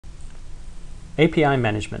API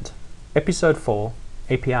Management, Episode 4,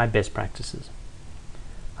 API Best Practices.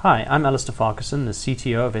 Hi, I'm Alistair Farquharson, the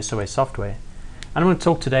CTO of SOA Software, and I'm going to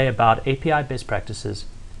talk today about API best practices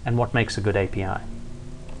and what makes a good API.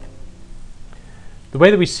 The way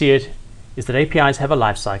that we see it is that APIs have a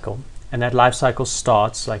life cycle, and that life cycle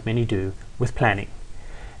starts, like many do, with planning.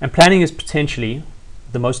 And planning is potentially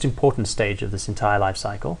the most important stage of this entire life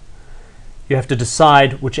cycle. You have to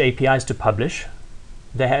decide which APIs to publish.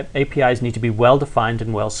 APIs need to be well defined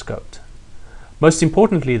and well scoped. Most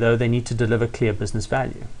importantly, though, they need to deliver clear business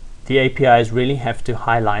value. The APIs really have to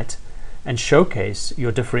highlight and showcase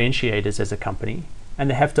your differentiators as a company, and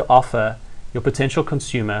they have to offer your potential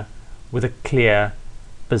consumer with a clear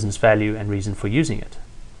business value and reason for using it.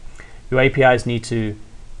 Your APIs need to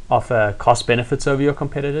offer cost benefits over your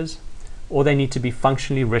competitors, or they need to be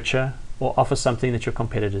functionally richer or offer something that your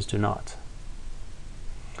competitors do not.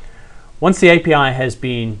 Once the API has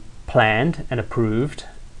been planned and approved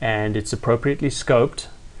and it's appropriately scoped,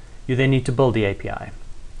 you then need to build the API.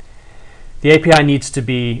 The API needs to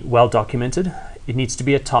be well documented, it needs to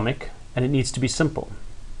be atomic, and it needs to be simple.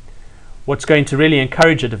 What's going to really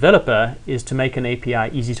encourage a developer is to make an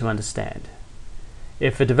API easy to understand.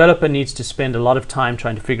 If a developer needs to spend a lot of time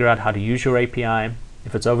trying to figure out how to use your API,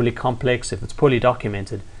 if it's overly complex, if it's poorly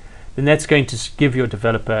documented, then that's going to give your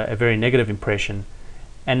developer a very negative impression,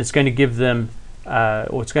 and it's going to give them,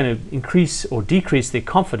 or it's going to increase or decrease their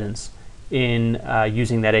confidence in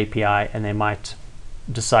using that API, and they might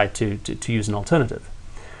decide to use an alternative.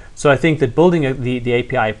 So I think that building the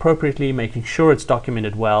API appropriately, making sure it's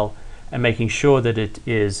documented well, and making sure that it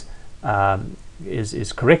is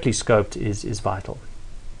correctly scoped is vital.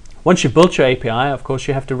 Once you've built your API, of course,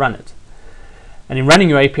 you have to run it. And in running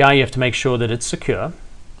your API, you have to make sure that it's secure,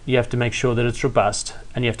 you have to make sure that it's robust,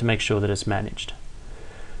 and you have to make sure that it's managed.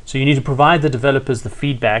 So you need to provide the developers the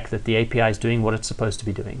feedback that the API is doing what it's supposed to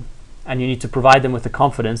be doing, and you need to provide them with the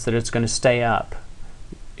confidence that it's going to stay up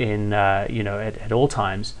in at all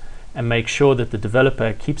times, and make sure that the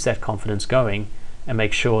developer keeps that confidence going, and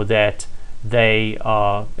make sure that they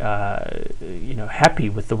are happy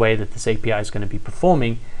with the way that this API is going to be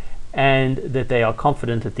performing, and that they are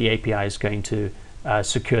confident that the API is going to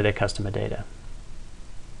secure their customer data.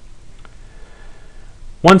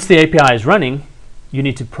 Once the API is running, you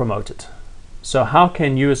need to promote it. So how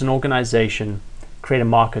can you as an organization create a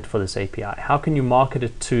market for this API? How can you market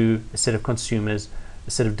it to a set of consumers,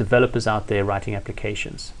 a set of developers out there writing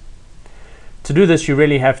applications? To do this, you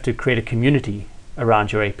really have to create a community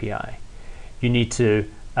around your API. You need to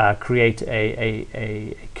create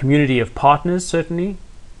a community of partners, certainly,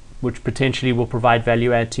 which potentially will provide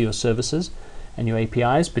value add to your services and your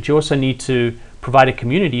APIs, but you also need to provide a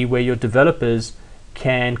community where your developers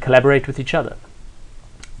can collaborate with each other.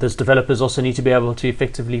 Those developers also need to be able to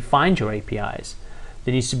effectively find your APIs.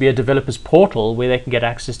 There needs to be a developer's portal where they can get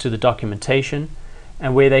access to the documentation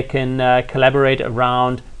and where they can collaborate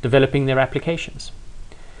around developing their applications.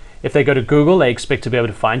 If they go to Google, they expect to be able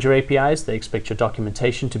to find your APIs, they expect your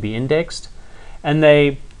documentation to be indexed, and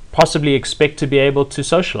they possibly expect to be able to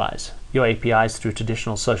socialize your APIs through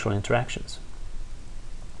traditional social interactions.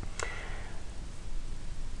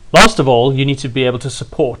 Last of all, you need to be able to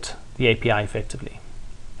support the API effectively.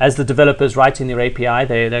 As the developers writing their API,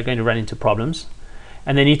 they're going to run into problems,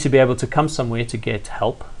 and they need to be able to come somewhere to get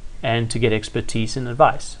help and to get expertise and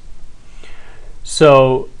advice.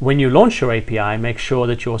 So when you launch your API, make sure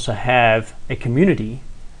that you also have a community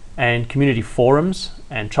and community forums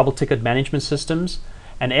and trouble ticket management systems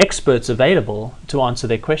and experts available to answer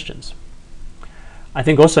their questions. I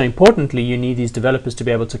think also importantly, you need these developers to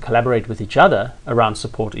be able to collaborate with each other around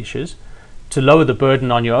support issues to lower the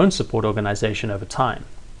burden on your own support organization over time.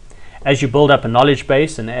 As you build up a knowledge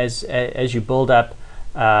base and as you build up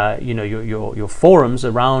your forums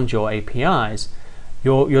around your APIs,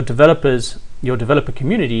 your developer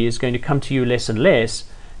community is going to come to you less and less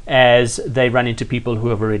as they run into people who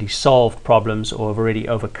have already solved problems or have already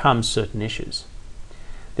overcome certain issues.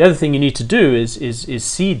 The other thing you need to do is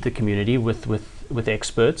seed the community with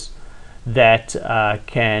experts that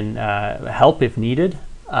can help if needed,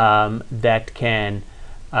 that can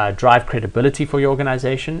drive credibility for your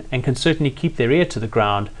organization, and can certainly keep their ear to the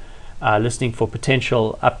ground, listening for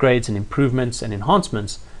potential upgrades and improvements and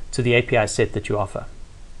enhancements to the API set that you offer.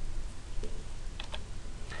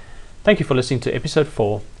 Thank you for listening to episode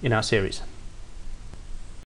 4 in our series.